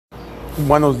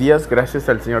Buenos días, gracias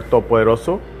al Señor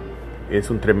Todopoderoso. Es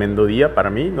un tremendo día para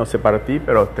mí, no sé para ti,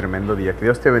 pero tremendo día. Que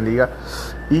Dios te bendiga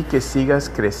y que sigas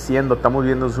creciendo. Estamos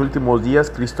viendo los últimos días,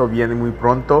 Cristo viene muy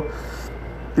pronto.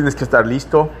 Tienes que estar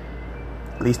lista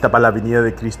para la venida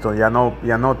de Cristo. Ya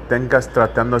no tengas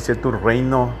tratando de hacer tu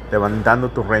reino, levantando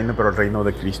tu reino, pero el reino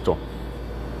de Cristo.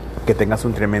 Que tengas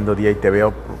un tremendo día y te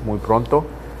veo muy pronto.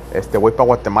 Voy para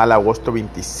Guatemala, agosto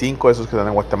 25, esos que están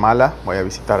en Guatemala, voy a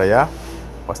visitar allá.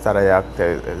 Va a estar allá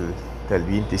del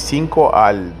 25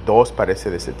 al 2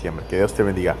 parece de septiembre. Que Dios te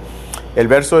bendiga. El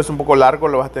verso es un poco largo,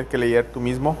 lo vas a tener que leer tú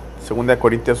mismo. 2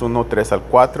 Corintios 1, 3 al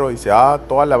 4. Dice,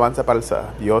 toda alabanza para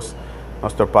Dios,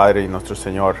 nuestro Padre y nuestro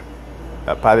Señor.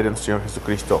 Padre de nuestro Señor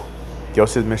Jesucristo.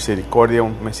 Dios es misericordia,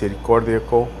 un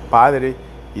misericórdico Padre.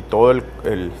 Y todo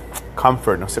el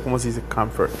comfort, no sé cómo se dice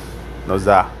comfort, nos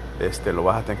da. Lo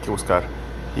vas a tener que buscar.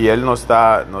 Y Él nos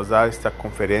da esta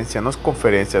conferencia,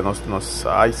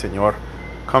 ay Señor,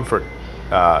 comfort.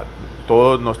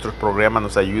 Todos nuestros programas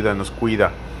nos ayudan, nos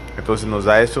cuida. Entonces nos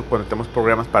da eso cuando tenemos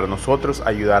programas para nosotros,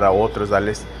 ayudar a otros,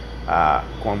 darles,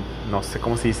 no sé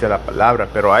cómo se dice la palabra,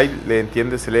 pero ahí le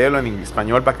entiendes, léelo en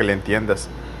español para que le entiendas.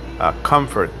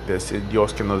 Comfort, es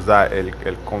Dios que nos da el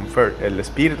comfort, el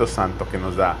Espíritu Santo que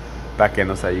nos da para que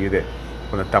nos ayude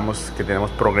cuando que tenemos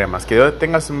problemas. Que Dios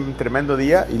tengas un tremendo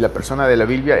día. Y la persona de la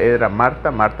Biblia era Marta.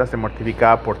 Marta se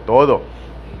mortificaba por todo.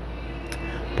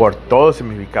 Por todo se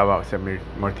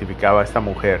mortificaba esta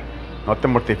mujer. No te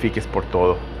mortifiques por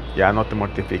todo. Ya no te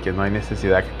mortifiques. No hay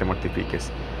necesidad que te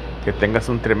mortifiques. Que tengas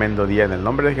un tremendo día en el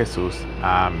nombre de Jesús.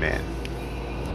 Amén.